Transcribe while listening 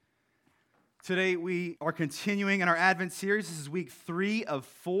Today we are continuing in our Advent series. This is week 3 of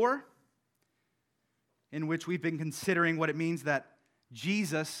 4, in which we've been considering what it means that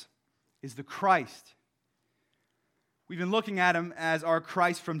Jesus is the Christ. We've been looking at him as our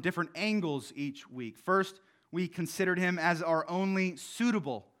Christ from different angles each week. First, we considered him as our only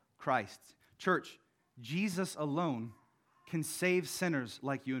suitable Christ. Church, Jesus alone can save sinners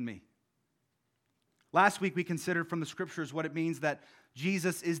like you and me. Last week we considered from the Scriptures what it means that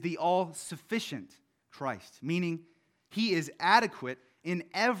Jesus is the all-sufficient Christ, meaning he is adequate in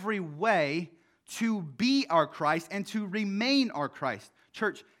every way to be our Christ and to remain our Christ.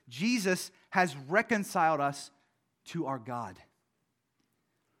 Church, Jesus has reconciled us to our God.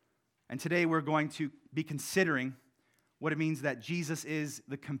 And today we're going to be considering what it means that Jesus is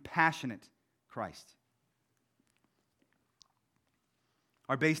the compassionate Christ.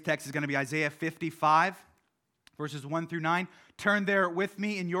 Our base text is going to be Isaiah 55, verses 1 through 9. Turn there with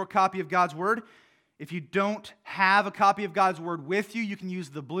me in your copy of God's Word. If you don't have a copy of God's Word with you, you can use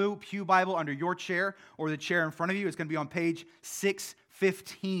the blue Pew Bible under your chair or the chair in front of you. It's going to be on page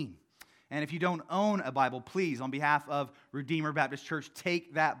 615. And if you don't own a Bible, please, on behalf of Redeemer Baptist Church,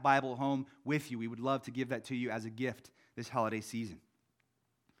 take that Bible home with you. We would love to give that to you as a gift this holiday season.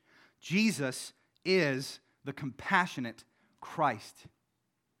 Jesus is the compassionate Christ.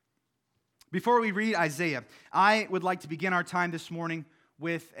 Before we read Isaiah, I would like to begin our time this morning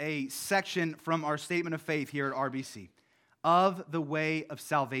with a section from our statement of faith here at RBC, of the way of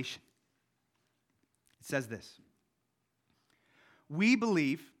salvation. It says this: we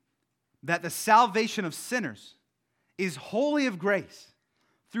believe that the salvation of sinners is wholly of grace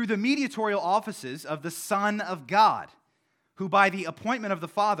through the mediatorial offices of the Son of God, who by the appointment of the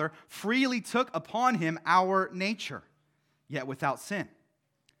Father freely took upon him our nature, yet without sin,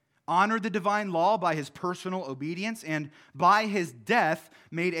 honored the divine law by his personal obedience, and by his death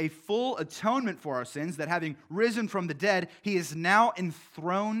made a full atonement for our sins, that having risen from the dead, he is now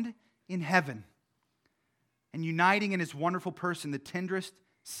enthroned in heaven, and uniting in his wonderful person the tenderest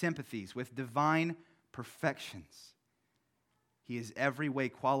sympathies with divine perfections. He is every way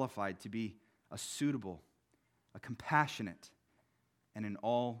qualified to be a suitable, a compassionate, and an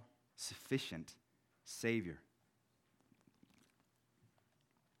all-sufficient Savior.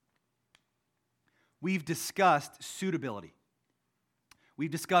 We've discussed suitability.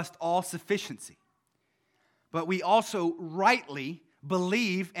 We've discussed all-sufficiency. But we also rightly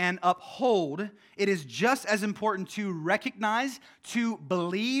believe and uphold it is just as important to recognize, to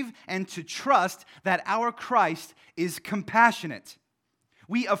believe, and to trust that our Christ is compassionate.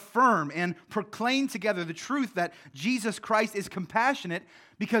 We affirm and proclaim together the truth that Jesus Christ is compassionate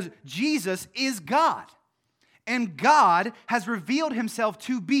because Jesus is God. And God has revealed himself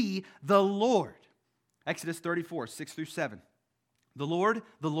to be the Lord. Exodus 34, 6 through 7. The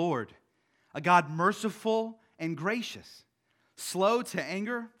Lord, a God merciful and gracious, slow to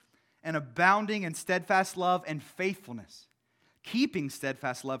anger, and abounding in steadfast love and faithfulness, keeping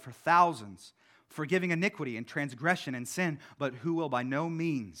steadfast love for thousands, forgiving iniquity and transgression and sin, but who will by no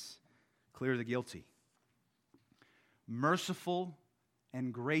means clear the guilty. Merciful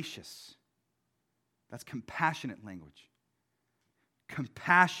and gracious. That's compassionate language.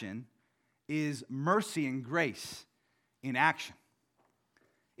 Compassion is mercy and grace in action.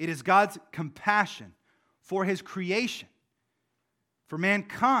 It is God's compassion for his creation, for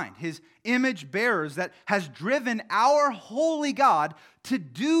mankind, his image bearers, that has driven our holy God to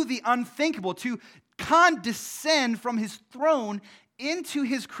do the unthinkable, to condescend from his throne into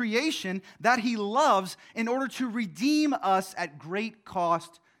his creation that he loves in order to redeem us at great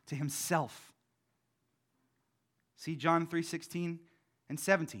cost to himself. See John 3:16 and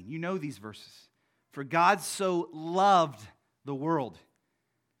 17. You know these verses. For God so loved the world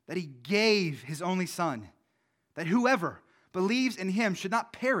that he gave his only Son, that whoever believes in him should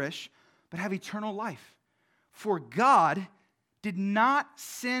not perish, but have eternal life. For God did not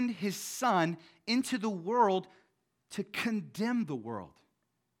send his Son into the world to condemn the world,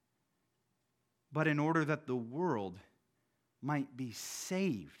 but in order that the world might be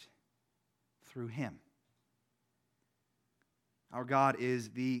saved through him. Our God is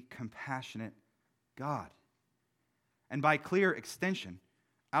the compassionate God. And by clear extension,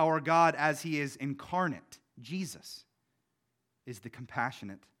 our God, as he is incarnate, Jesus, is the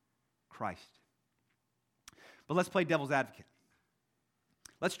compassionate Christ. But let's play devil's advocate.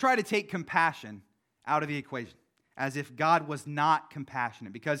 Let's try to take compassion out of the equation, as if God was not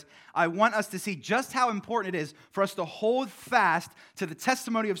compassionate, because I want us to see just how important it is for us to hold fast to the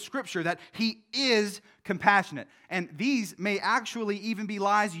testimony of Scripture that he is compassionate. And these may actually even be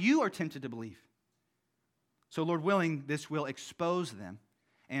lies you are tempted to believe. So Lord willing, this will expose them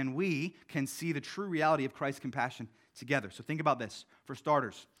and we can see the true reality of Christ's compassion together. So think about this. For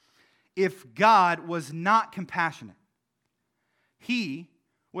starters, if God was not compassionate, He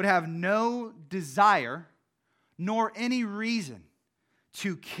would have no desire nor any reason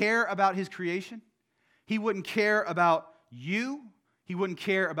to care about His creation. He wouldn't care about you. He wouldn't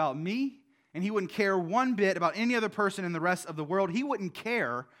care about me. And He wouldn't care one bit about any other person in the rest of the world. He wouldn't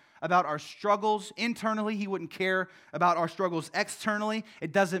care about our struggles internally. He wouldn't care about our struggles externally.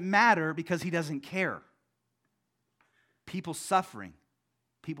 It doesn't matter because He doesn't care. People suffering,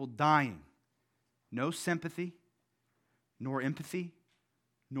 people dying. No sympathy, nor empathy,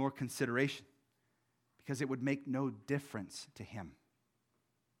 nor consideration, because it would make no difference to Him.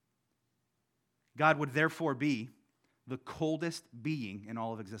 God would therefore be the coldest being in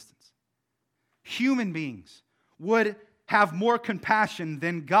all of existence. Human beings would have more compassion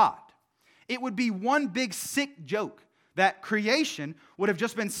than God. It would be one big sick joke that creation would have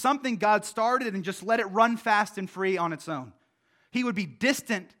just been something God started and just let it run fast and free on its own. He would be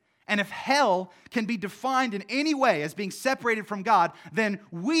distant, and if hell can be defined in any way as being separated from God, then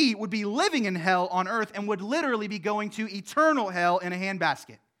we would be living in hell on earth and would literally be going to eternal hell in a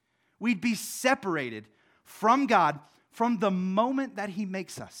handbasket. We'd be separated from God from the moment that He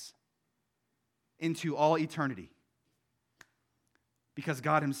makes us into all eternity, because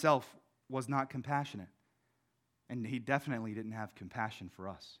God Himself was not compassionate, and He definitely didn't have compassion for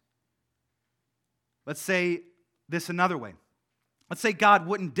us. Let's say this another way. Let's say God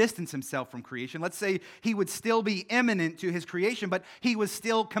wouldn't distance Himself from creation. Let's say He would still be immanent to His creation, but He was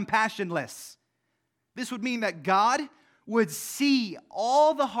still compassionless. This would mean that God would see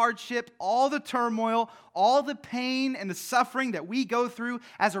all the hardship, all the turmoil, all the pain and the suffering that we go through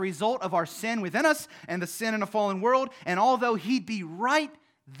as a result of our sin within us and the sin in a fallen world, and although He'd be right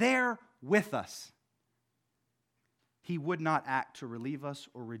there with us, He would not act to relieve us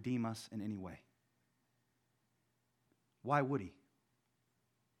or redeem us in any way. Why would He?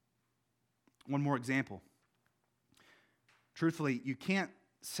 One more example. Truthfully, you can't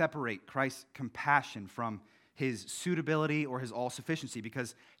separate Christ's compassion from His suitability or His all-sufficiency,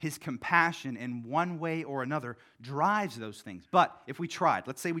 because His compassion in one way or another drives those things. But if we tried,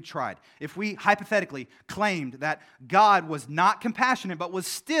 let's say we tried, if we hypothetically claimed that God was not compassionate but was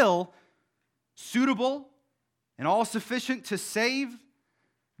still suitable and all-sufficient to save,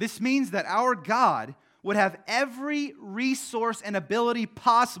 this means that our God would have every resource and ability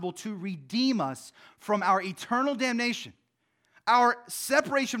possible to redeem us from our eternal damnation, our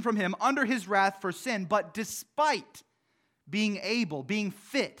separation from Him under His wrath for sin. But despite being able, being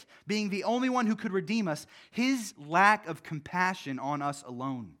fit, being the only one who could redeem us, His lack of compassion on us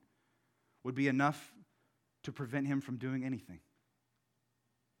alone would be enough to prevent Him from doing anything.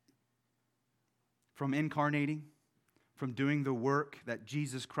 From incarnating, from doing the work that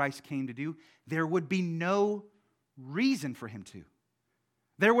Jesus Christ came to do, there would be no reason for Him to.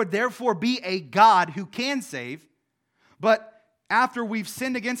 There would therefore be a God who can save, but after we've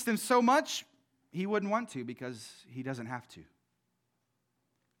sinned against Him so much, He wouldn't want to because He doesn't have to.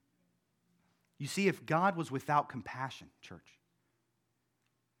 You see, if God was without compassion, church,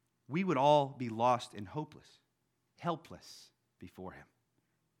 we would all be lost and hopeless, helpless before Him.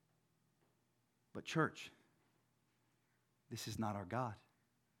 But church, this is not our God.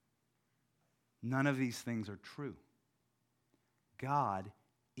 None of these things are true. God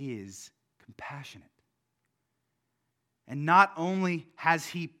is compassionate. And not only has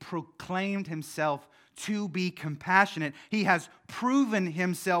He proclaimed Himself to be compassionate, He has proven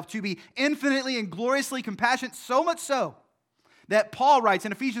Himself to be infinitely and gloriously compassionate, so much so that Paul writes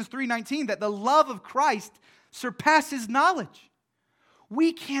in Ephesians 3:19 that the love of Christ surpasses knowledge.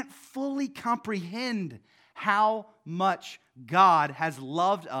 We can't fully comprehend how much God has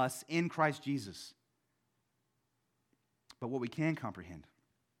loved us in Christ Jesus. But what we can comprehend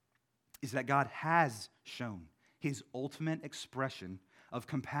is that God has shown His ultimate expression of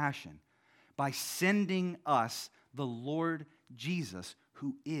compassion by sending us the Lord Jesus,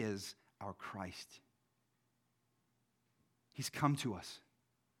 who is our Christ. He's come to us.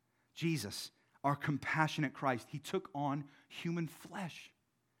 Jesus, our compassionate Christ, He took on human flesh,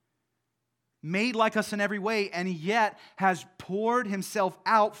 made like us in every way, and yet has poured Himself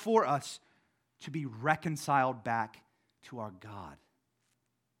out for us to be reconciled back to our God.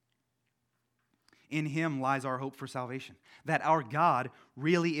 In Him lies our hope for salvation, that our God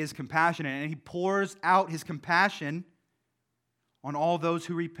really is compassionate, and He pours out His compassion on all those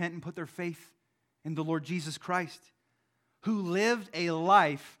who repent and put their faith in the Lord Jesus Christ, who lived a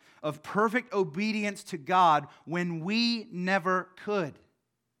life of perfect obedience to God when we never could,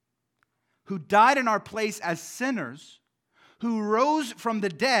 who died in our place as sinners, who rose from the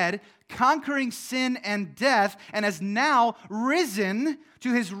dead, conquering sin and death, and has now risen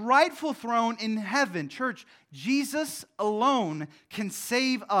to his rightful throne in heaven. Church, Jesus alone can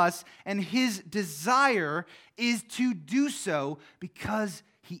save us, and his desire is to do so because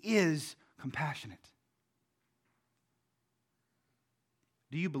he is compassionate.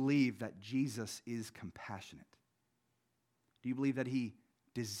 Do you believe that Jesus is compassionate? Do you believe that he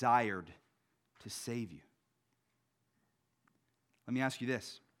desired to save you? Let me ask you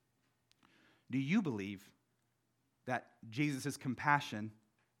this. Do you believe that Jesus' compassion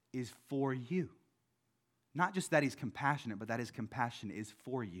is for you? Not just that he's compassionate, but that his compassion is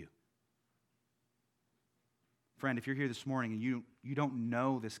for you. Friend, if you're here this morning and you don't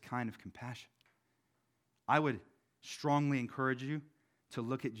know this kind of compassion, I would strongly encourage you to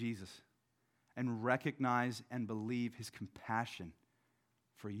look at Jesus and recognize and believe his compassion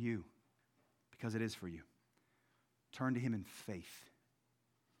for you, because it is for you. Turn to him in faith.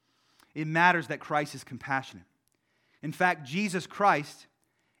 It matters that Christ is compassionate. In fact, Jesus Christ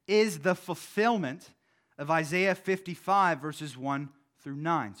is the fulfillment of Isaiah 55, verses 1 through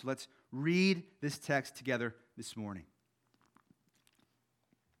 9. So let's read this text together this morning.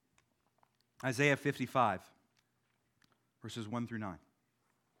 Isaiah 55, verses 1 through 9.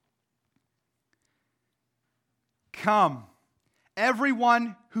 Come,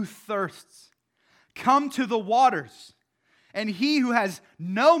 everyone who thirsts, come to the waters, and he who has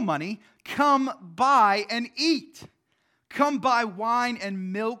no money, come buy and eat. Come buy wine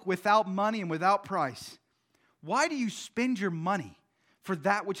and milk without money and without price. Why do you spend your money for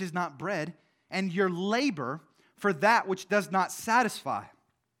that which is not bread, and your labor for that which does not satisfy?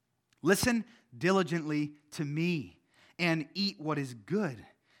 Listen diligently to me, and eat what is good,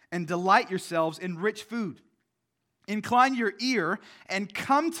 and delight yourselves in rich food. Incline your ear and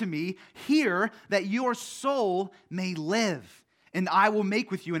come to me, hear that your soul may live, and I will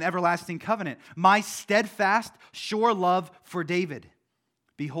make with you an everlasting covenant, my steadfast, sure love for David.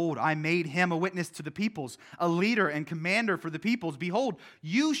 Behold, I made him a witness to the peoples, a leader and commander for the peoples. Behold,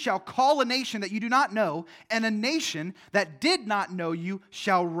 you shall call a nation that you do not know, and a nation that did not know you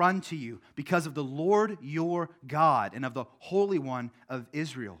shall run to you, because of the Lord your God and of the Holy One of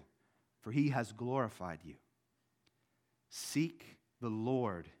Israel, for he has glorified you. Seek the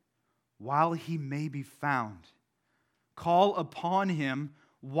Lord while he may be found. Call upon him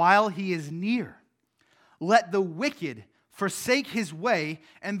while he is near. Let the wicked forsake his way,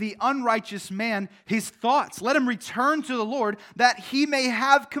 and the unrighteous man his thoughts. Let him return to the Lord, that he may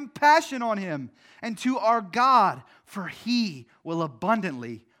have compassion on him, and to our God, for he will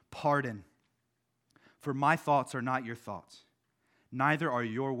abundantly pardon. For my thoughts are not your thoughts, neither are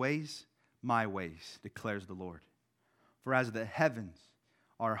your ways my ways, declares the Lord. For as the heavens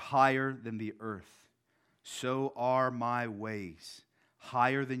are higher than the earth, so are my ways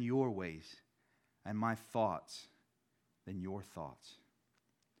higher than your ways, and my thoughts than your thoughts.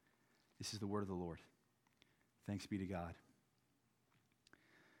 This is the word of the Lord. Thanks be to God.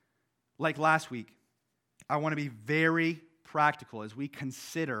 Like last week, I want to be very practical as we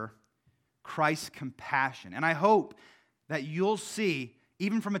consider Christ's compassion. And I hope that you'll see,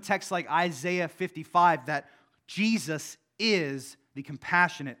 even from a text like Isaiah 55, that Jesus is the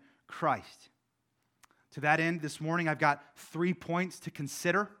compassionate Christ. To that end, this morning I've got 3 points to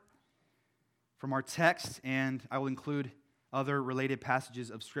consider from our text, and I will include other related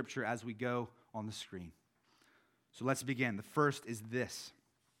passages of Scripture as we go on the screen. So let's begin. The first is this: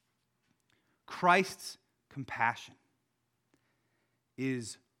 Christ's compassion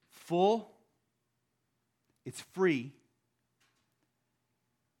is full, it's free,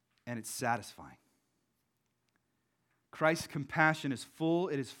 and it's satisfying. Christ's compassion is full,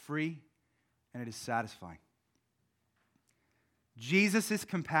 it is free, and it is satisfying. Jesus'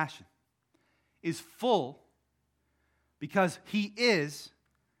 compassion is full because he is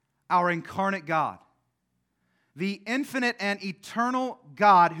our incarnate God, the infinite and eternal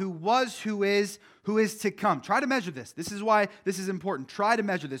God who was, who is to come. Try to measure this. This is why this is important. Try to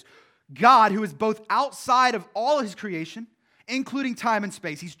measure this. God, who is both outside of all his creation, including time and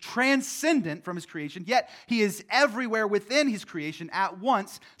space. He's transcendent from his creation, yet he is everywhere within his creation at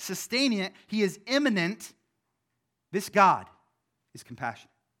once, sustaining it. He is immanent. This God is compassionate.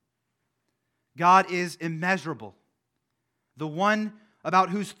 God is immeasurable. The one about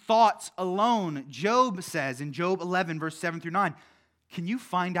whose thoughts alone Job says in Job 11, verse 7 through 9, can you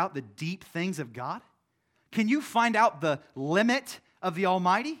find out the deep things of God? Can you find out the limit of the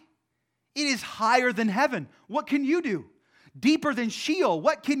Almighty? It is higher than heaven. What can you do? Deeper than Sheol.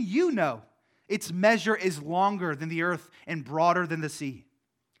 What can you know? Its measure is longer than the earth and broader than the sea.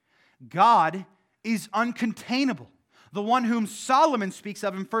 God is uncontainable. The one whom Solomon speaks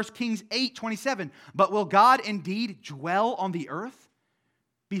of in 1 Kings 8:27. But will God indeed dwell on the earth?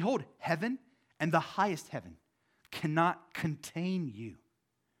 Behold, heaven and the highest heaven cannot contain you.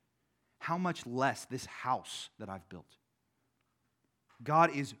 How much less this house that I've built?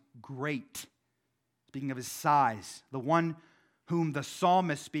 God is great. Speaking of his size, the one whom the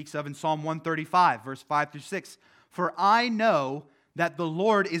psalmist speaks of in Psalm 135, verse 5 through 6. For I know that the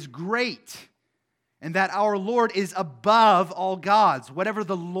Lord is great, and that our Lord is above all gods. Whatever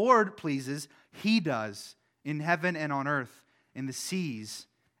the Lord pleases, he does in heaven and on earth, in the seas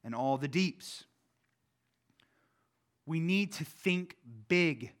and all the deeps. We need to think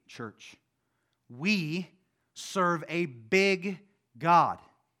big, church. We serve a big God,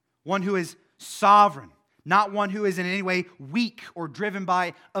 one who is sovereign, not one who is in any way weak or driven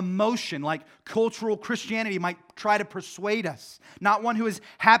by emotion like cultural Christianity might try to persuade us. Not one who is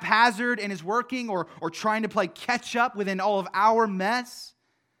haphazard and is working or trying to play catch up within all of our mess.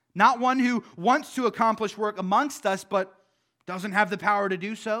 Not one who wants to accomplish work amongst us but doesn't have the power to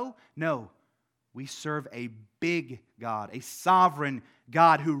do so. No, we serve a big God, a sovereign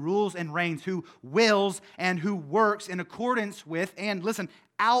God who rules and reigns, who wills and who works in accordance with, and listen,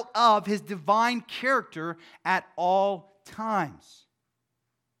 out of his divine character at all times.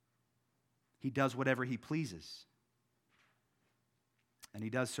 He does whatever he pleases. And he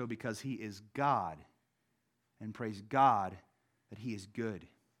does so because he is God. And praise God that he is good.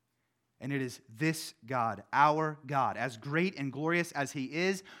 And it is this God, our God, as great and glorious as he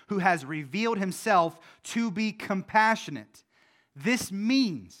is, who has revealed himself to be compassionate. This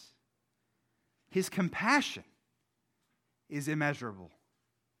means his compassion is immeasurable.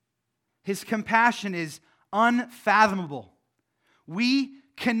 His compassion is unfathomable. We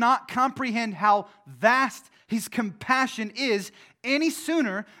cannot comprehend how vast his compassion is any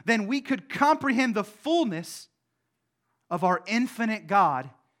sooner than we could comprehend the fullness of our infinite God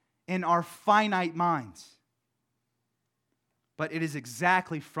in our finite minds. But it is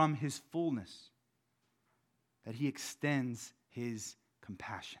exactly from his fullness that he extends his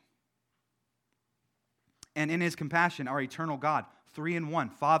compassion. And in his compassion, our eternal God, 3 in 1,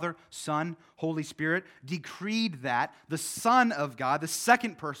 Father, Son, Holy Spirit, decreed that the Son of God, the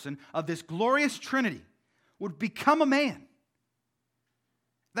second person of this glorious Trinity, would become a man,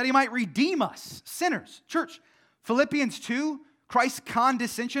 that he might redeem us, sinners. Church, Philippians 2, Christ's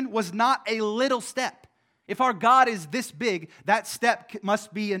condescension was not a little step. If our God is this big, that step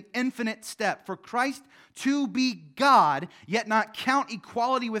must be an infinite step. For Christ to be God, yet not count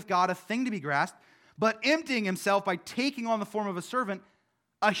equality with God a thing to be grasped, but emptying himself by taking on the form of a servant,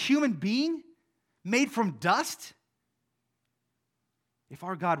 a human being made from dust. If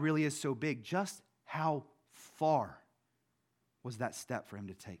our God really is so big, just how far was that step for him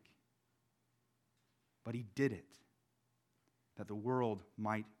to take? But he did it, that the world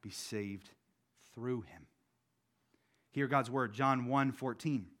might be saved through him. Hear God's word, John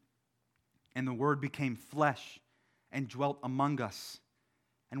 1:14. And the Word became flesh and dwelt among us,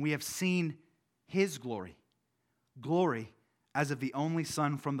 and we have seen his glory, glory as of the only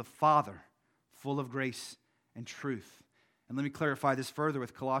Son from the Father, full of grace and truth. And let me clarify this further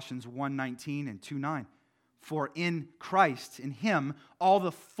with Colossians 1:19 and 2:9. For in Christ, in him, all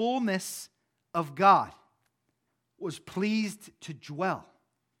the fullness of God was pleased to dwell.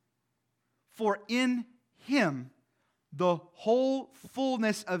 For in him, the whole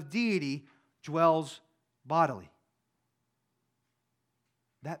fullness of deity dwells bodily.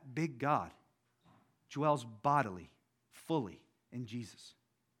 That big God dwells bodily, fully in Jesus.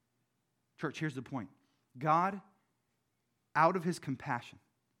 Church, here's the point. God, out of his compassion,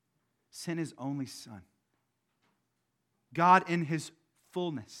 sent his only Son. God in his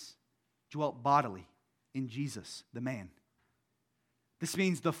fullness dwelt bodily in Jesus, the man. This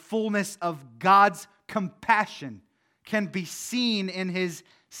means the fullness of God's compassion can be seen in his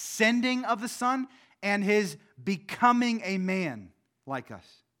sending of the Son and his becoming a man like us.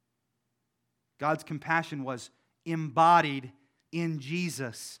 God's compassion was embodied in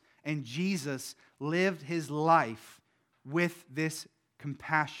Jesus, and Jesus lived his life with this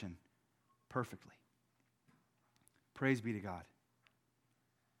compassion perfectly. Praise be to God.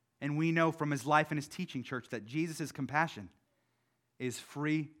 And we know from his life and his teaching, church, that Jesus' compassion is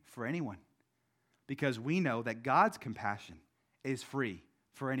free for anyone. Because we know that God's compassion is free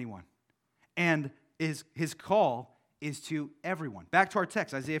for anyone. And his call is to everyone. Back to our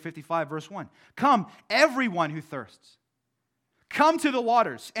text, Isaiah 55, verse 1. Come, everyone who thirsts. Come to the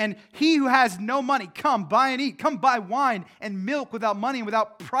waters. And he who has no money, come, buy and eat. Come buy wine and milk without money and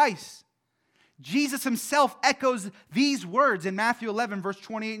without price. Jesus himself echoes these words in Matthew 11, verse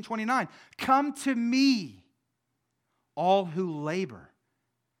 28 and 29. Come to me, all who labor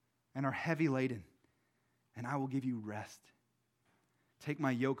and are heavy laden, and I will give you rest. Take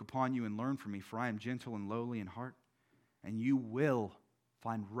my yoke upon you and learn from me, for I am gentle and lowly in heart, and you will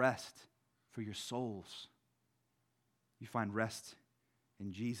find rest for your souls. You find rest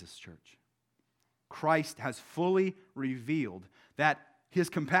in Jesus, church. Christ has fully revealed that His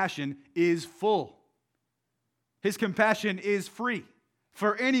compassion is full. His compassion is free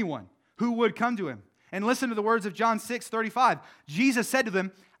for anyone who would come to Him. And listen to the words of John 6:35. Jesus said to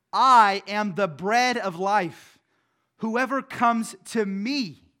them, I am the bread of life. Whoever comes to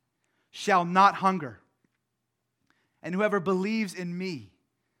me shall not hunger, and whoever believes in me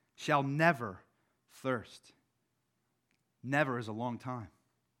shall never thirst. Never is a long time.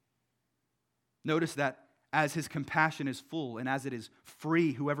 Notice that as His compassion is full and as it is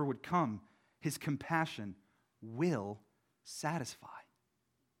free, whoever would come, His compassion will satisfy.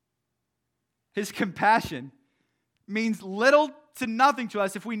 His compassion means little to nothing to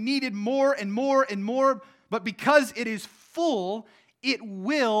us if we needed more and more and more, but because it is full, it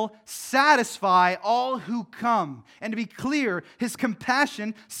will satisfy all who come. And to be clear, His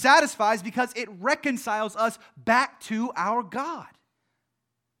compassion satisfies because it reconciles us back to our God.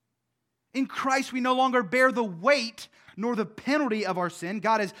 In Christ, we no longer bear the weight nor the penalty of our sin.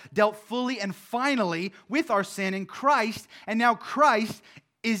 God has dealt fully and finally with our sin in Christ, and now Christ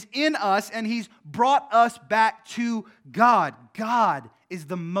is in us, and He's brought us back to God. God is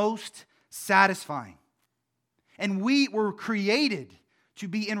the most satisfying. And we were created to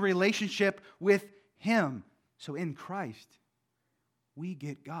be in relationship with Him. So in Christ, we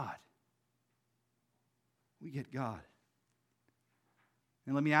get God. We get God.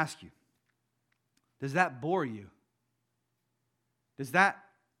 And let me ask you, does that bore you? Does that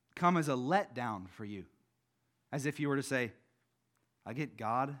come as a letdown for you? As if you were to say, I get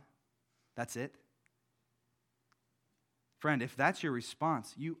God, that's it? Friend, if that's your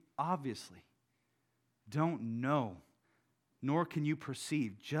response, you obviously don't know, nor can you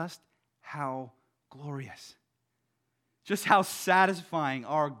perceive just how glorious, just how satisfying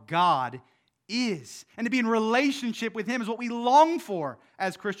our God is. And to be in relationship with Him is what we long for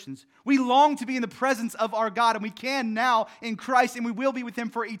as Christians. We long to be in the presence of our God, and we can now in Christ, and we will be with Him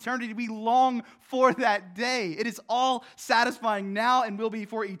for eternity. We long for that day. It is all satisfying now and will be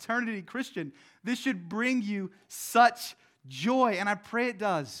for eternity. Christian, this should bring you such joy, and I pray it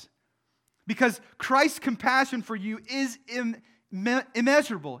does. Because Christ's compassion for you is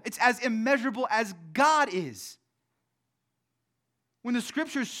immeasurable. It's as immeasurable as God is. When the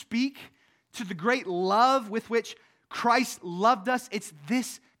Scriptures speak to the great love with which Christ loved us, it's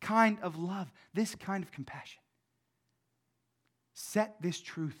this kind of love, this kind of compassion. Set this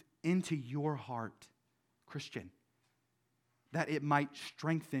truth into your heart, Christian, that it might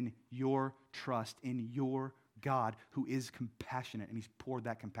strengthen your trust in your God who is compassionate, and He's poured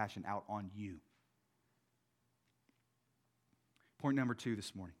that compassion out on you. Point number 2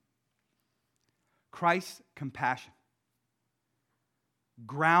 this morning. Christ's compassion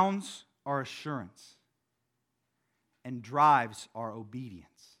grounds our assurance and drives our obedience.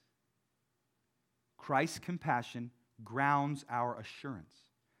 Christ's compassion grounds our assurance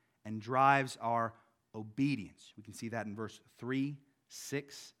and drives our obedience. We can see that in verse 3,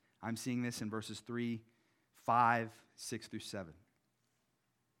 6. I'm seeing this in verses 3, 5, 6 through 7.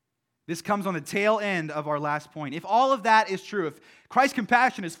 This comes on the tail end of our last point. If all of that is true, if Christ's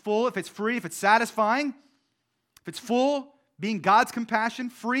compassion is full, if it's free, if it's satisfying, if it's full, being God's compassion,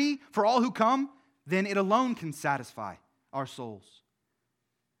 free for all who come, then it alone can satisfy our souls.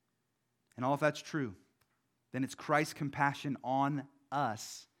 And all if that's true, then it's Christ's compassion on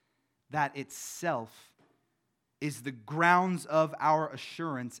us that itself is the grounds of our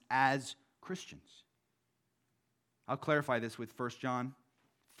assurance as Christians. I'll clarify this with 1 John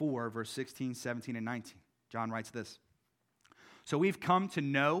 4, verse 16, 17, and 19. John writes this. So we've come to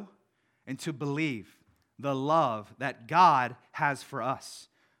know and to believe the love that God has for us.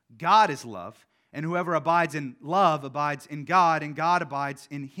 God is love, and whoever abides in love abides in God, and God abides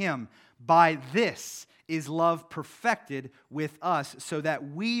in him. By this is love perfected with us, so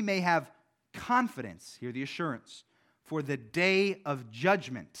that we may have confidence, hear the assurance, for the day of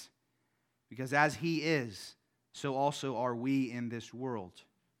judgment. Because as he is, so also are we in this world.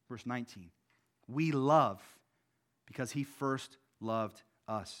 Verse 19. We love because he first loved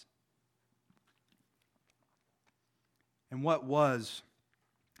us. And what was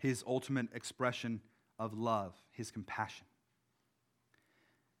his ultimate expression of love, his compassion?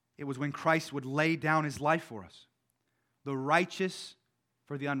 It was when Christ would lay down his life for us, the righteous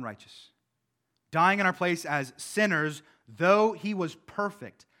for the unrighteous, dying in our place as sinners, though he was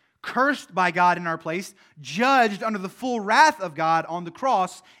perfect. cursed by God in our place, judged under the full wrath of God on the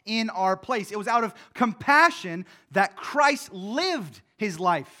cross in our place. It was out of compassion that Christ lived his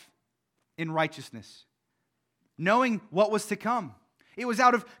life in righteousness, knowing what was to come. It was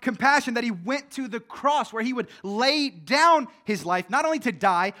out of compassion that he went to the cross where he would lay down his life, not only to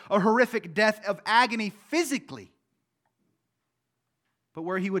die a horrific death of agony physically, but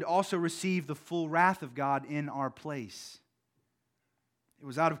where he would also receive the full wrath of God in our place. It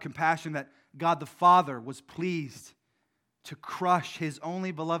was out of compassion that God the Father was pleased to crush his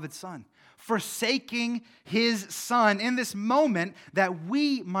only beloved Son, forsaking his Son in this moment that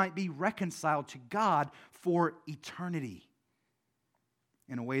we might be reconciled to God for eternity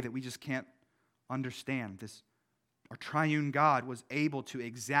in a way that we just can't understand. Our triune God was able to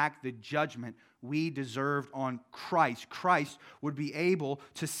exact the judgment we deserved on Christ. Christ would be able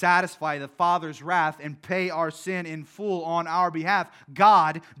to satisfy the Father's wrath and pay our sin in full on our behalf.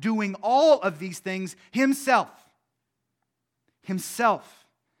 God doing all of these things himself,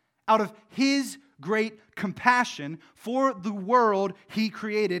 out of his great compassion for the world he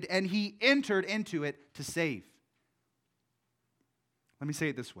created, and he entered into it to save. Let me say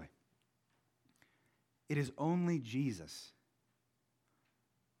it this way. It is only Jesus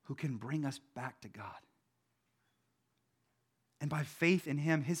who can bring us back to God. And by faith in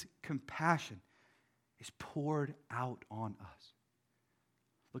him, his compassion is poured out on us.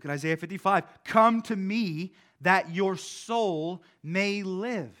 Look at Isaiah 55. Come to me that your soul may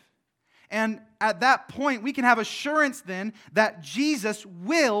live. And at that point, we can have assurance then that Jesus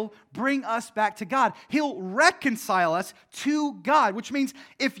will bring us back to God. He'll reconcile us to God, which means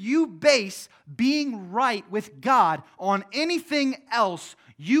if you base being right with God on anything else,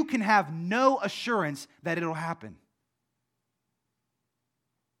 you can have no assurance that it'll happen.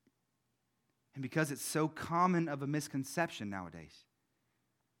 And because it's so common of a misconception nowadays,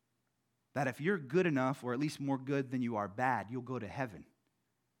 that if you're good enough, or at least more good than you are bad, you'll go to heaven.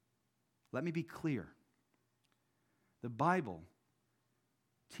 Let me be clear. The Bible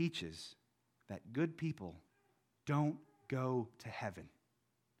teaches that good people don't go to heaven.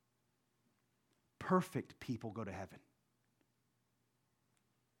 Perfect people go to heaven.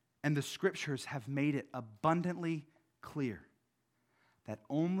 And the Scriptures have made it abundantly clear that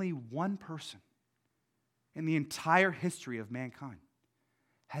only one person in the entire history of mankind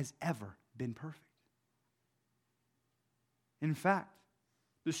has ever been perfect. In fact,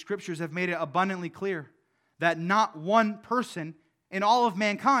 the Scriptures have made it abundantly clear that not one person in all of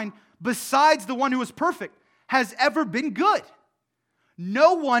mankind, besides the one who is perfect, has ever been good.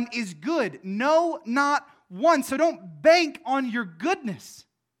 No one is good. No, not one. So don't bank on your goodness.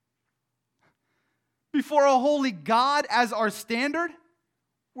 Before a holy God as our standard,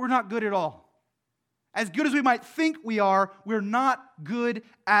 we're not good at all. As good as we might think we are, we're not good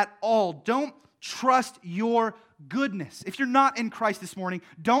at all. Don't trust your goodness. If you're not in Christ this morning,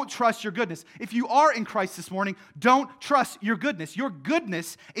 don't trust your goodness. If you are in Christ this morning, don't trust your goodness. Your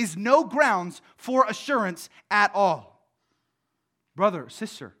goodness is no grounds for assurance at all. Brother,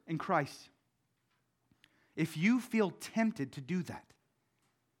 sister in Christ, if you feel tempted to do that,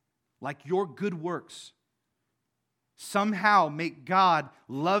 like your good works somehow make God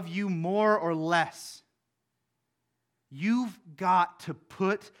love you more or less, you've got to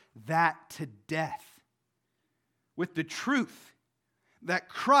put that to death with the truth that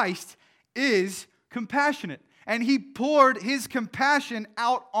Christ is compassionate. And he poured his compassion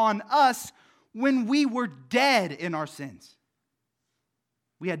out on us when we were dead in our sins.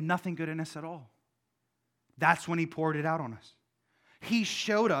 We had nothing good in us at all. That's when he poured it out on us. He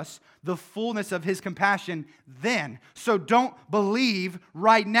showed us the fullness of his compassion then. So don't believe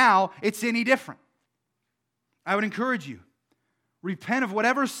right now it's any different. I would encourage you, repent of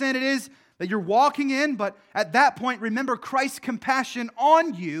whatever sin it is that you're walking in, but at that point, remember Christ's compassion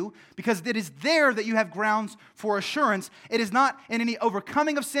on you, because it is there that you have grounds for assurance. It is not in any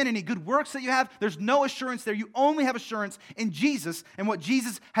overcoming of sin, any good works that you have. There's no assurance there. You only have assurance in Jesus and what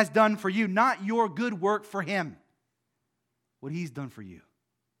Jesus has done for you, not your good work for him. What he's done for you.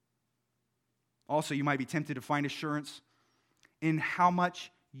 Also, you might be tempted to find assurance in how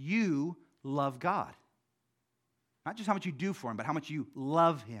much you love God. Not just how much you do for him, but how much you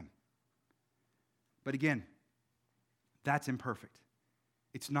love him. But again, that's imperfect.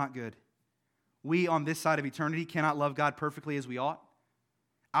 It's not good. We on this side of eternity cannot love God perfectly as we ought.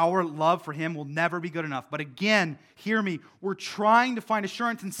 Our love for him will never be good enough. But again, hear me, we're trying to find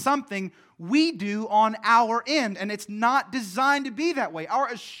assurance in something we do on our end, and it's not designed to be that way. Our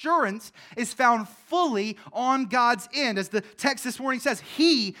assurance is found fully on God's end. As the text this morning says,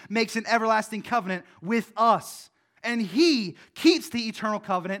 he makes an everlasting covenant with us. And He keeps the eternal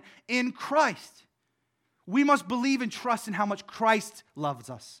covenant in Christ. We must believe and trust in how much Christ loves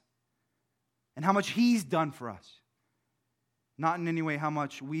us and how much He's done for us. Not in any way how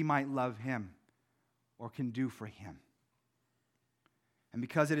much we might love Him or can do for Him. And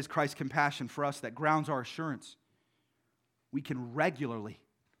because it is Christ's compassion for us that grounds our assurance, we can regularly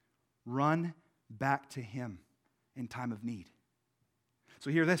run back to Him in time of need. So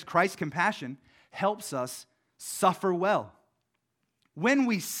hear this, Christ's compassion helps us suffer well. When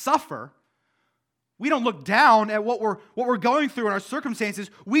we suffer, we don't look down at what we're going through in our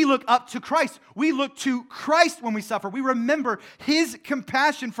circumstances. We look up to Christ. We look to Christ when we suffer. We remember His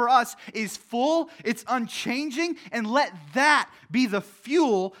compassion for us is full, it's unchanging, and let that be the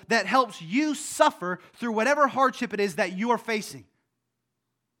fuel that helps you suffer through whatever hardship it is that you are facing.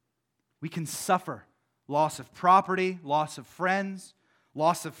 We can suffer loss of property, loss of friends,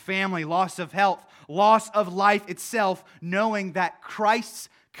 loss of family, loss of health, loss of life itself, knowing that Christ's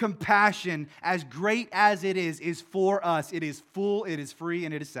compassion, as great as it is for us. It is full, it is free,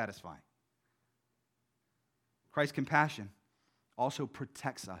 and it is satisfying. Christ's compassion also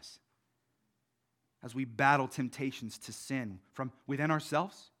protects us as we battle temptations to sin from within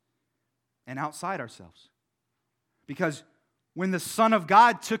ourselves and outside ourselves. Because when the Son of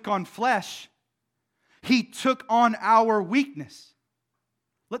God took on flesh, He took on our weakness.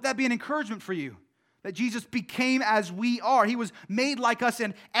 Let that be an encouragement for you, that Jesus became as we are. He was made like us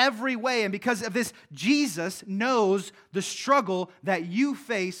in every way. And because of this, Jesus knows the struggle that you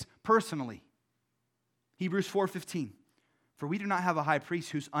face personally. Hebrews 4:15. For we do not have a high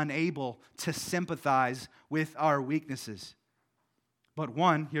priest who's unable to sympathize with our weaknesses, but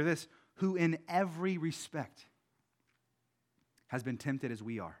one, hear this, who in every respect has been tempted as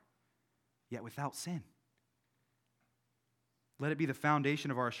we are, yet without sin. Let it be the foundation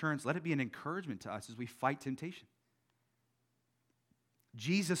of our assurance. Let it be an encouragement to us as we fight temptation.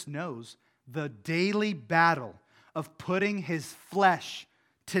 Jesus knows the daily battle of putting His flesh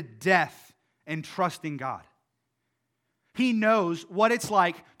to death and trusting God. He knows what it's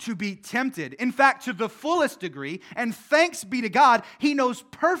like to be tempted. In fact, to the fullest degree, and thanks be to God, He knows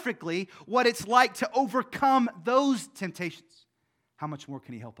perfectly what it's like to overcome those temptations. How much more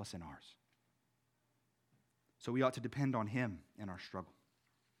can He help us in ours? So we ought to depend on Him in our struggle.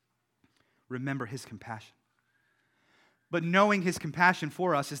 Remember His compassion. But knowing His compassion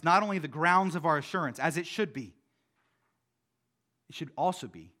for us is not only the grounds of our assurance, as it should be. It should also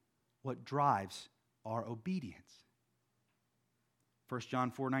be what drives our obedience. 1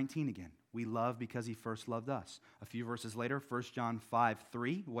 John 4:19 again. We love because He first loved us. A few verses later, 1 John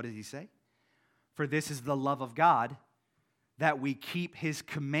 5:3, what does He say? For this is the love of God, that we keep His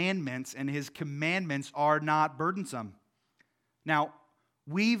commandments, and His commandments are not burdensome. Now,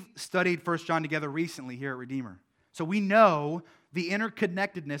 we've studied 1 John together recently here at Redeemer. So we know the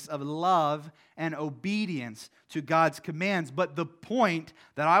interconnectedness of love and obedience to God's commands. But the point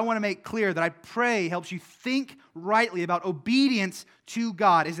that I want to make clear, that I pray helps you think rightly about obedience to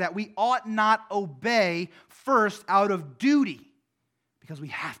God, is that we ought not obey first out of duty, because we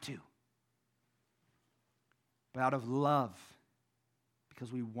have to, but out of love,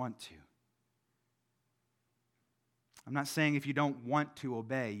 because we want to. I'm not saying if you don't want to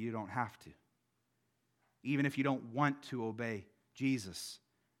obey, you don't have to. Even if you don't want to obey Jesus,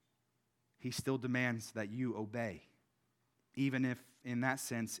 He still demands that you obey, even if in that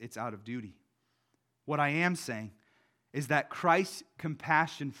sense it's out of duty. What I am saying is that Christ's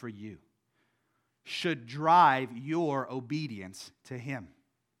compassion for you should drive your obedience to Him.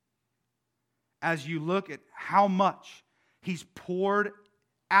 As you look at how much He's poured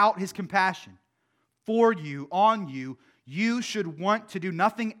out His compassion for you, on you, you should want to do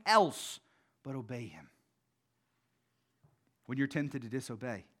nothing else but obey Him. When you're tempted to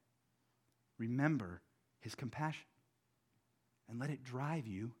disobey, remember His compassion and let it drive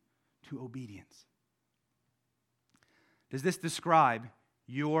you to obedience. Does this describe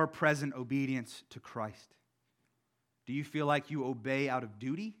your present obedience to Christ? Do you feel like you obey out of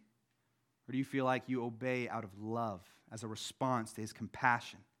duty? Or do you feel like you obey out of love as a response to His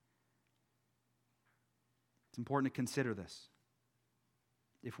compassion? It's important to consider this.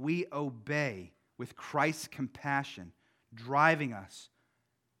 If we obey with Christ's compassion driving us,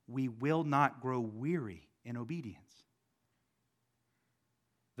 we will not grow weary in obedience,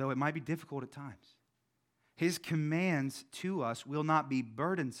 though it might be difficult at times. His commands to us will not be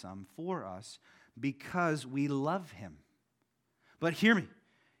burdensome for us because we love Him. But hear me,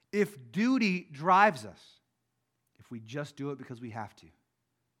 if duty drives us, if we just do it because we have to,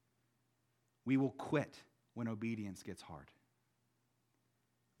 we will quit when obedience gets hard.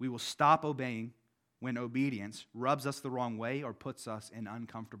 We will stop obeying when obedience rubs us the wrong way or puts us in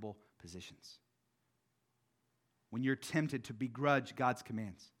uncomfortable positions. When you're tempted to begrudge God's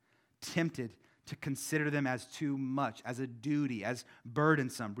commands, tempted to consider them as too much, as a duty, as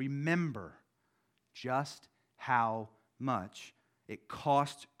burdensome, remember just how much it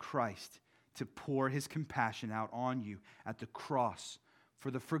cost Christ to pour his compassion out on you at the cross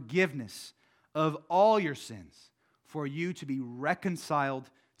for the forgiveness of all your sins, for you to be reconciled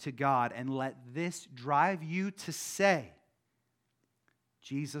to God, and let this drive you to say,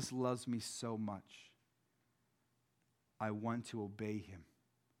 Jesus loves me so much, I want to obey him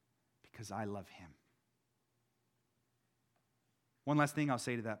because I love him. One last thing I'll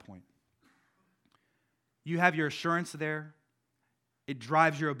say to that point. You have your assurance there. It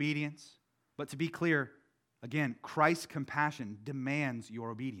drives your obedience. But to be clear, again, Christ's compassion demands your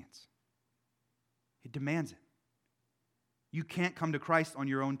obedience. It demands it. You can't come to Christ on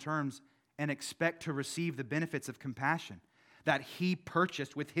your own terms and expect to receive the benefits of compassion that he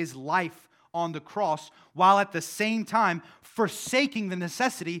purchased with his life on the cross, while at the same time forsaking the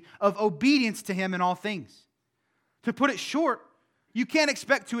necessity of obedience to him in all things. To put it short, you can't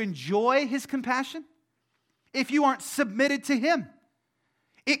expect to enjoy his compassion if you aren't submitted to him.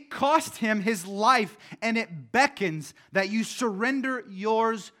 It cost him his life, and it beckons that you surrender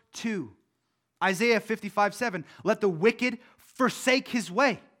yours too. Isaiah 55:7, let the wicked forsake his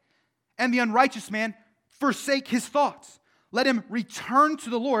way, and the unrighteous man forsake his thoughts. Let him return to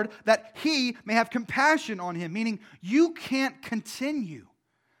the Lord, that he may have compassion on him. Meaning, you can't continue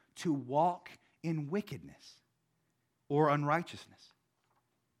to walk in wickedness or unrighteousness.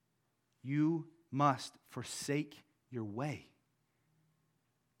 You must forsake your way.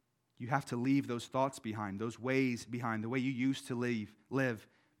 You have to leave those thoughts behind, those ways behind, the way you used to live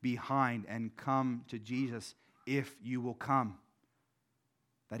behind, and come to Jesus if you will come,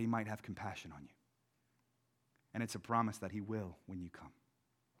 that he might have compassion on you. And it's a promise that he will when you come.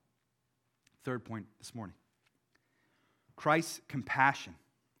 Third point this morning. Christ's compassion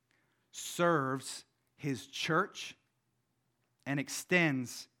serves his church and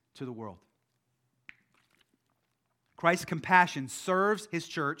extends to the world. Christ's compassion serves his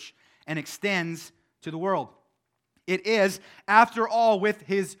church and extends to the world. It is, after all, with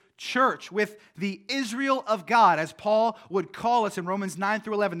his church, with the Israel of God, as Paul would call us in Romans 9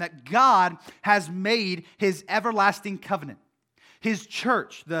 through 11, that God has made his everlasting covenant. His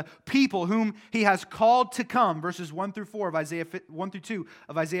church, the people whom he has called to come, verses 1 through 2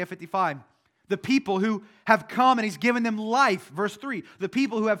 of Isaiah 55. The people who have come and he's given them life, verse 3. The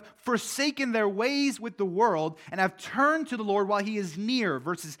people who have forsaken their ways with the world and have turned to the Lord while he is near,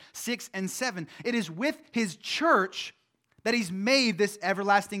 verses 6 and 7. It is with his church that he's made this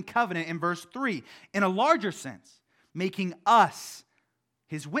everlasting covenant in verse 3. In a larger sense, making us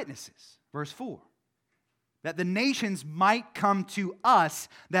his witnesses, verse 4. That the nations might come to us,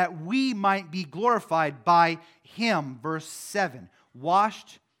 that we might be glorified by him, verse 7.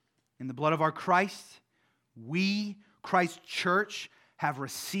 Washed in the blood of our Christ, we, Christ's church, have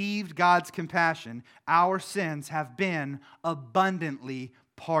received God's compassion. Our sins have been abundantly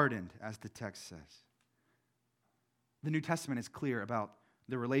pardoned, as the text says. The New Testament is clear about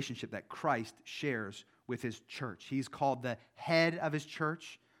the relationship that Christ shares with his church. He's called the head of his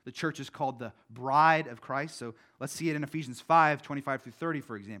church. The church is called the bride of Christ. So let's see it in Ephesians 5, 25 through 30,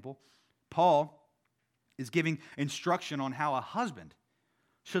 for example. Paul is giving instruction on how a husband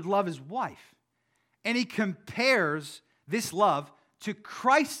should love his wife. And he compares this love to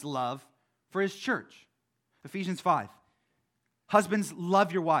Christ's love for his church. Ephesians 5. Husbands,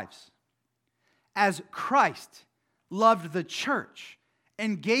 love your wives, as Christ loved the church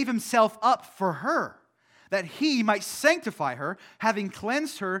and gave himself up for her, that he might sanctify her, having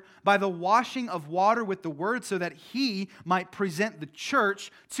cleansed her by the washing of water with the word, so that he might present the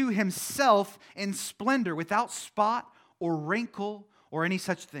church to himself in splendor, without spot or wrinkle or any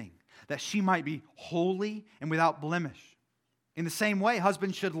such thing, that she might be holy and without blemish. In the same way,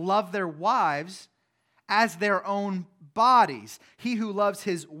 husbands should love their wives as their own bodies. He who loves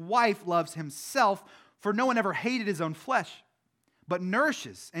his wife loves himself, for no one ever hated his own flesh, but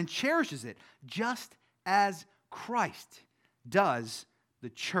nourishes and cherishes it, just as Christ does the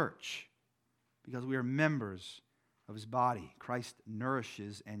church, because we are members of his body. Christ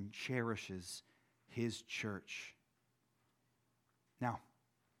nourishes and cherishes his church. Now,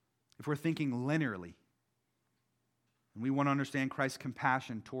 if we're thinking linearly, and we want to understand Christ's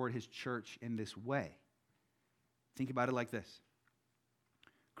compassion toward his church in this way, think about it like this.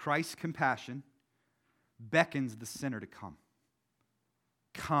 Christ's compassion beckons the sinner to come.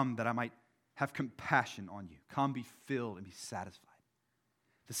 Come that I might have compassion on you. Come, be filled and be satisfied.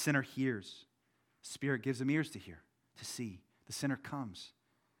 The sinner hears. Spirit gives them ears to hear, to see. The sinner comes.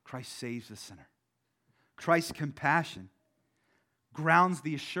 Christ saves the sinner. Christ's compassion grounds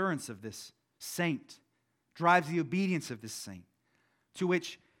the assurance of this saint, drives the obedience of this saint, to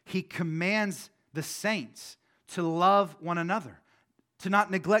which he commands the saints to love one another, to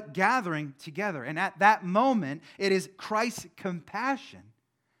not neglect gathering together. And at that moment, it is Christ's compassion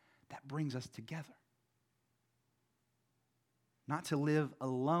that brings us together. Not to live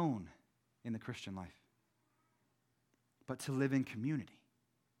alone in the Christian life, but to live in community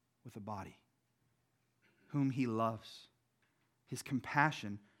with a body whom he loves. His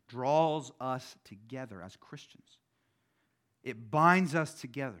compassion draws us together as Christians. It binds us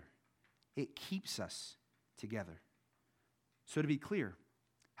together. It keeps us together. So to be clear,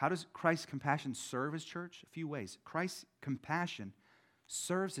 how does Christ's compassion serve his church? A few ways. Christ's compassion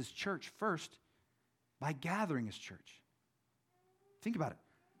serves his church first by gathering his church. Think about it.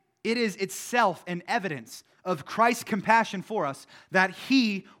 It is itself an evidence of Christ's compassion for us that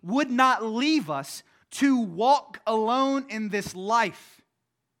he would not leave us to walk alone in this life,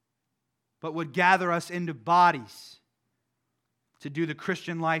 but would gather us into bodies to do the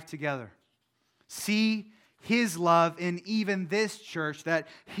Christian life together. See his love in even this church, that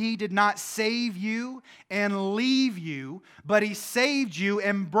he did not save you and leave you, but he saved you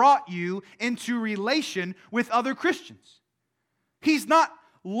and brought you into relation with other Christians. He's not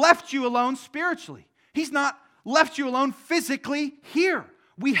left you alone spiritually. He's not left you alone physically here.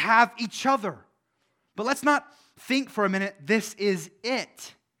 We have each other. But let's not think for a minute, this is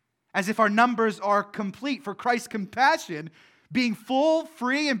it, as if our numbers are complete. For Christ's compassion, being full,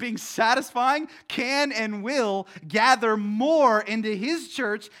 free, and being satisfying, can and will gather more into his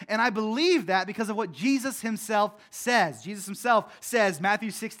church. And I believe that because of what Jesus himself says. Jesus himself says, Matthew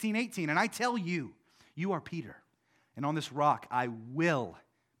 16:18, and I tell you, you are Peter, and on this rock I will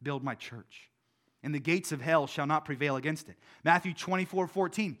build my church, and the gates of hell shall not prevail against it. Matthew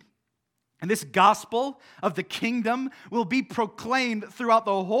 24:14. And this gospel of the kingdom will be proclaimed throughout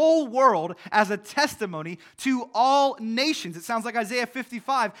the whole world as a testimony to all nations. It sounds like Isaiah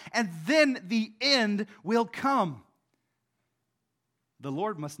 55. And then the end will come. The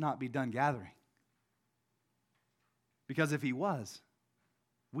Lord must not be done gathering. Because if he was,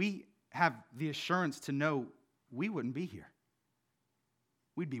 we have the assurance to know we wouldn't be here.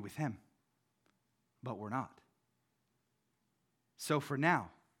 We'd be with him. But we're not. So for now,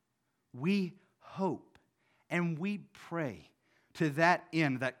 we hope and we pray to that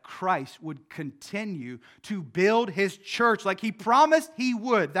end that Christ would continue to build his church like he promised he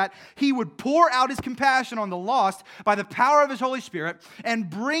would, that he would pour out his compassion on the lost by the power of his Holy Spirit and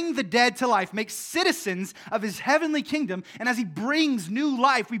bring the dead to life, make citizens of his heavenly kingdom. And as he brings new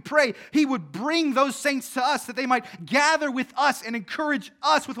life, we pray he would bring those saints to us that they might gather with us and encourage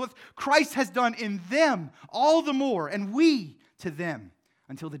us with what Christ has done in them all the more, and we to them,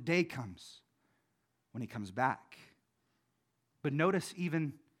 until the day comes when he comes back. But notice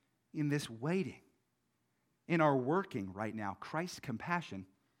even in this waiting, in our working right now, Christ's compassion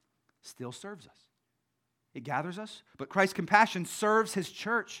still serves us. It gathers us, but Christ's compassion serves his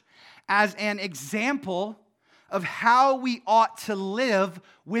church as an example of how we ought to live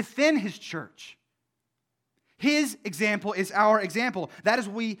within his church. His example is our example. That is,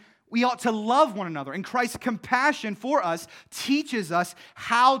 we ought to love one another. And Christ's compassion for us teaches us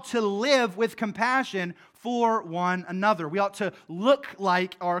how to live with compassion for one another. We ought to look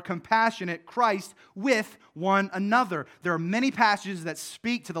like our compassionate Christ with one another. There are many passages that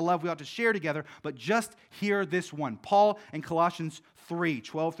speak to the love we ought to share together, but just hear this one. Paul in Colossians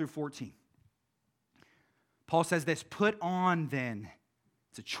 3:12 through 14. Paul says this, put on then,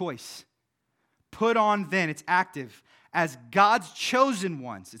 it's a choice. Put on then, it's active, as God's chosen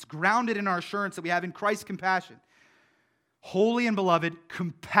ones. It's grounded in our assurance that we have in Christ's compassion. Holy and beloved,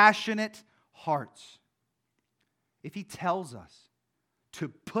 compassionate hearts. If he tells us to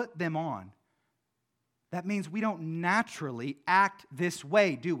put them on, that means we don't naturally act this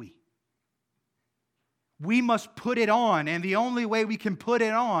way, do we? We must put it on, and the only way we can put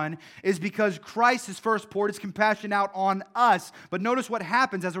it on is because Christ has first poured his compassion out on us. But notice what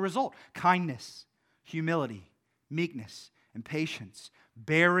happens as a result. Kindness, humility, meekness, and patience,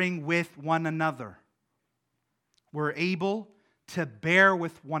 bearing with one another. We're able to bear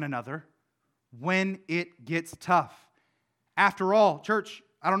with one another when it gets tough. After all, church,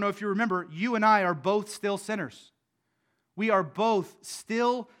 I don't know if you remember, you and I are both still sinners. We are both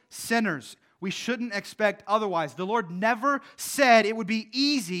still sinners. We shouldn't expect otherwise. The Lord never said it would be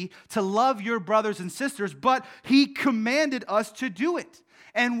easy to love your brothers and sisters, but he commanded us to do it.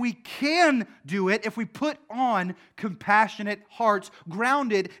 And we can do it if we put on compassionate hearts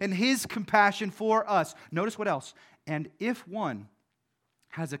grounded in His compassion for us. Notice what else. And if one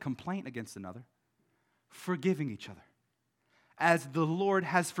has a complaint against another, forgiving each other, as the Lord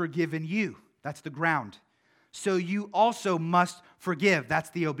has forgiven you. That's the ground. So you also must forgive. That's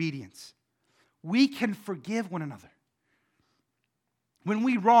the obedience. We can forgive one another when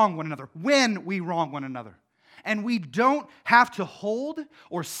we wrong one another. And we don't have to hold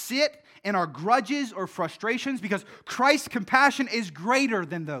or sit in our grudges or frustrations because Christ's compassion is greater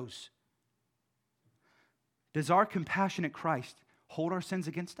than those. Does our compassionate Christ hold our sins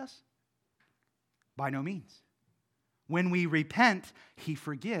against us? By no means. When we repent, He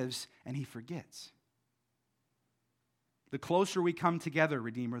forgives and He forgets. The closer we come together,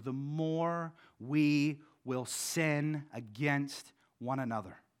 Redeemer, the more we will sin against one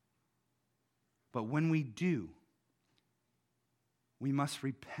another. But when we do, we must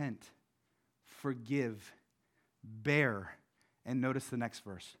repent, forgive, bear, and notice the next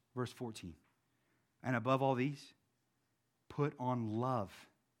verse, verse 14. And above all these, put on love,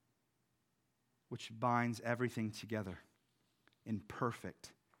 which binds everything together in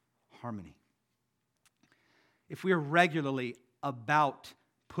perfect harmony. If we are regularly about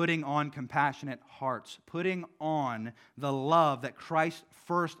putting on compassionate hearts, putting on the love that Christ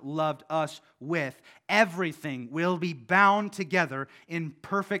first loved us with, everything will be bound together in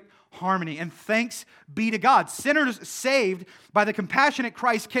perfect harmony. And thanks be to God, sinners saved by the compassionate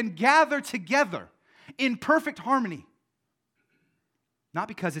Christ can gather together in perfect harmony. Not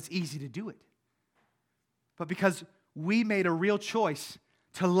because it's easy to do it, but because we made a real choice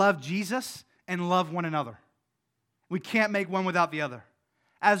to love Jesus and love one another. We can't make one without the other.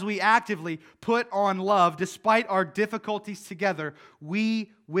 As we actively put on love, despite our difficulties together,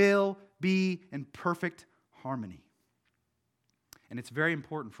 we will be in perfect harmony. And it's very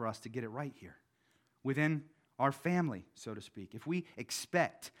important for us to get it right here, within our family, so to speak, if we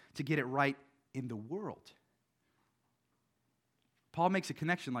expect to get it right in the world. Paul makes a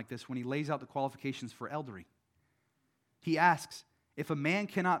connection like this when he lays out the qualifications for eldering. He asks, if a man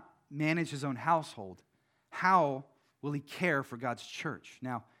cannot manage his own household, how will he care for God's church?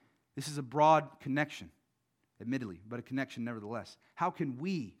 Now, this is a broad connection, admittedly, but a connection nevertheless. How can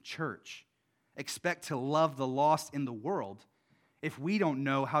we, church, expect to love the lost in the world if we don't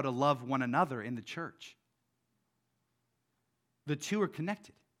know how to love one another in the church? The two are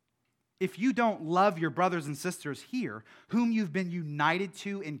connected. If you don't love your brothers and sisters here, whom you've been united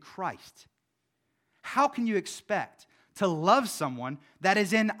to in Christ, how can you expect to love someone that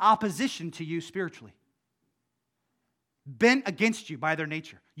is in opposition to you spiritually? Bent against you by their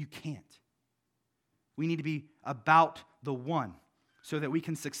nature. You can't. We need to be about the one so that we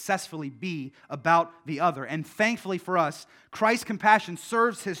can successfully be about the other. And thankfully for us, Christ's compassion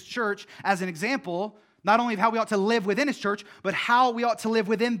serves His church as an example, not only of how we ought to live within His church, but how we ought to live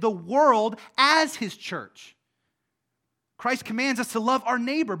within the world as His church. Christ commands us to love our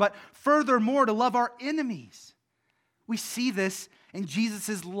neighbor, but furthermore to love our enemies. We see this in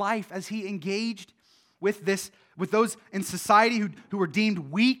Jesus' life as He engaged with those in society who were deemed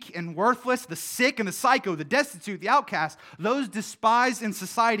weak and worthless, the sick and the psycho, the destitute, the outcast, those despised in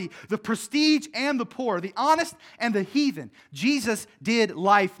society, the prestige and the poor, the honest and the heathen. Jesus did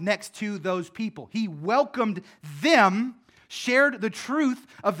life next to those people. He welcomed them, shared the truth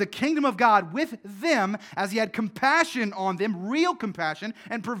of the kingdom of God with them as He had compassion on them, real compassion,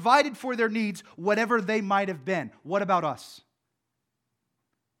 and provided for their needs, whatever they might have been. What about us?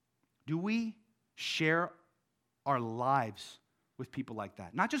 Do we share our lives with people like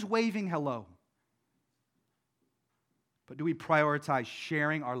that? Not just waving hello, but do we prioritize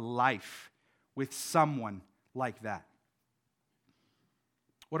sharing our life with someone like that?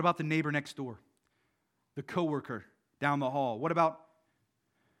 What about the neighbor next door? The coworker down the hall? What about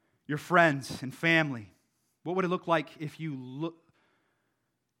your friends and family? What would it look like if you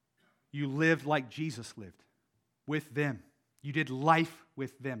lived like Jesus lived with them? You did life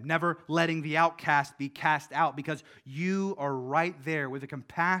with them, never letting the outcast be cast out because you are right there with a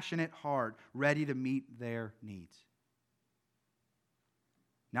compassionate heart ready to meet their needs.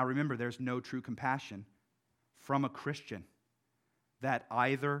 Now remember, there's no true compassion from a Christian that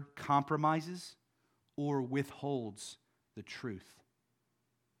either compromises or withholds the truth.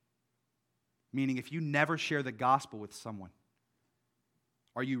 Meaning, if you never share the gospel with someone,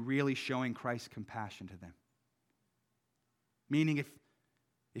 are you really showing Christ's compassion to them? Meaning,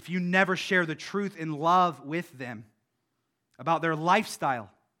 if you never share the truth in love with them about their lifestyle,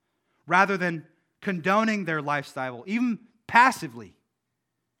 rather than condoning their lifestyle, even passively,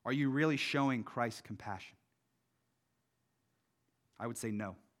 are you really showing Christ's compassion? I would say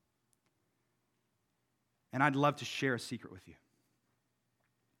no. And I'd love to share a secret with you.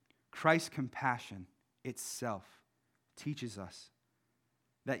 Christ's compassion itself teaches us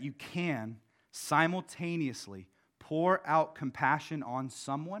that you can simultaneously pour out compassion on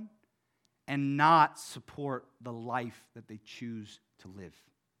someone and not support the life that they choose to live.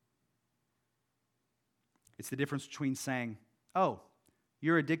 It's the difference between saying, oh,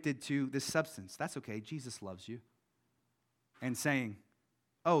 you're addicted to this substance. That's okay. Jesus loves you. And saying,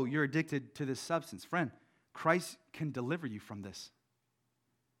 oh, you're addicted to this substance. Friend, Christ can deliver you from this.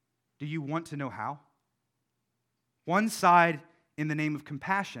 Do you want to know how? One side, in the name of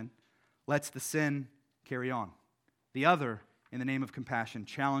compassion, lets the sin carry on. The other, in the name of compassion,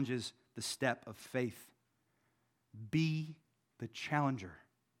 challenges the step of faith. Be the challenger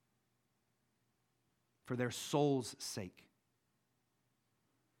for their soul's sake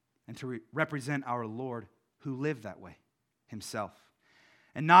and to represent our Lord who lived that way himself.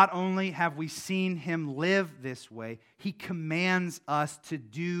 And not only have we seen him live this way, he commands us to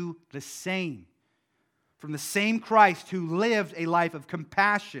do the same. From the same Christ who lived a life of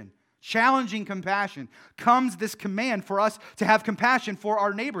compassion, challenging compassion, comes this command for us to have compassion for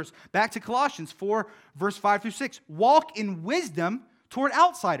our neighbors. Back to Colossians 4, verse 5 through 6. Walk in wisdom toward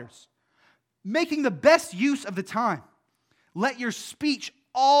outsiders, making the best use of the time. Let your speech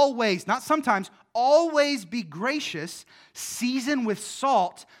always, not sometimes, always be gracious, seasoned with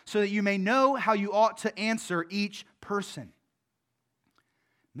salt, so that you may know how you ought to answer each person.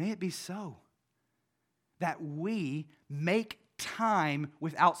 May it be so that we make time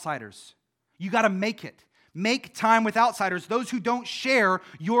with outsiders. You got to make it. Make time with outsiders, those who don't share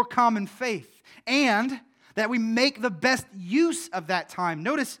your common faith, and that we make the best use of that time.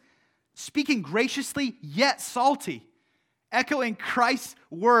 Notice, speaking graciously yet salty, echoing Christ's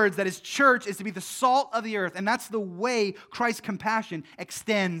words that his church is to be the salt of the earth, and that's the way Christ's compassion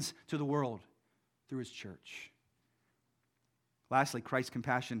extends to the world through his church. Lastly, Christ's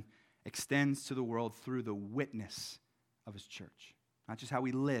compassion extends to the world through the witness of his church. Not just how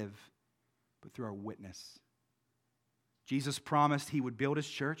we live, but through our witness. Jesus promised he would build his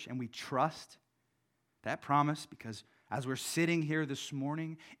church, and we trust that promise because as we're sitting here this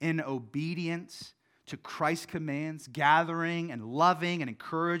morning in obedience to Christ's commands, gathering and loving and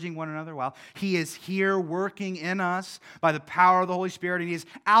encouraging one another while he is here working in us by the power of the Holy Spirit, and he is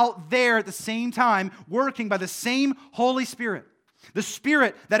out there at the same time working by the same Holy Spirit. The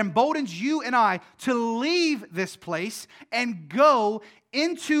Spirit that emboldens you and I to leave this place and go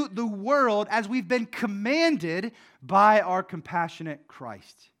into the world as we've been commanded by our compassionate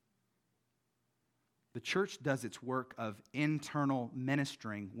Christ. The church does its work of internal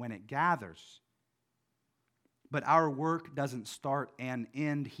ministering when it gathers. But our work doesn't start and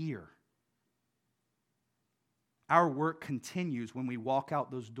end here. Our work continues when we walk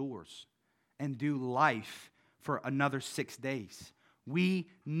out those doors and do life for another 6 days. We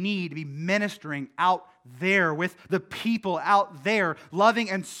need to be ministering out there with the people out there, loving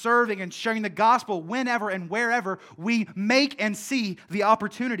and serving and sharing the gospel whenever and wherever we make and see the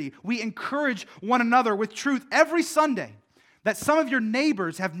opportunity. We encourage one another with truth every Sunday that some of your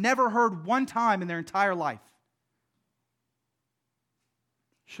neighbors have never heard one time in their entire life.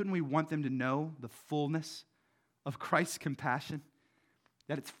 Shouldn't we want them to know the fullness of Christ's compassion?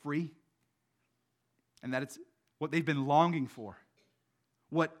 That it's free and that it's what they've been longing for,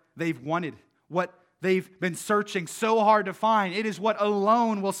 what they've wanted, what they've been searching so hard to find. It is what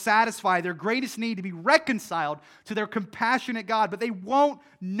alone will satisfy their greatest need to be reconciled to their compassionate God. But they won't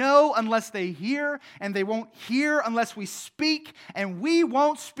know unless they hear, and they won't hear unless we speak, and we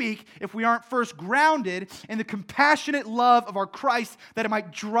won't speak if we aren't first grounded in the compassionate love of our Christ, that it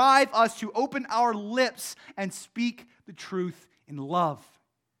might drive us to open our lips and speak the truth in love.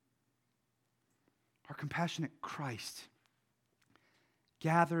 Our compassionate Christ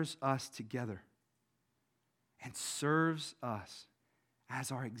gathers us together and serves us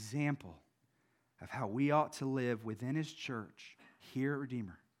as our example of how we ought to live within his church here at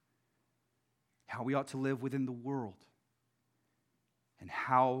Redeemer, how we ought to live within the world, and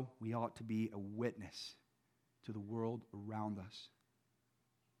how we ought to be a witness to the world around us.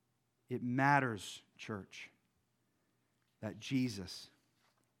 It matters, church, that Jesus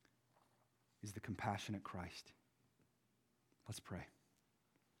is the compassionate Christ. Let's pray.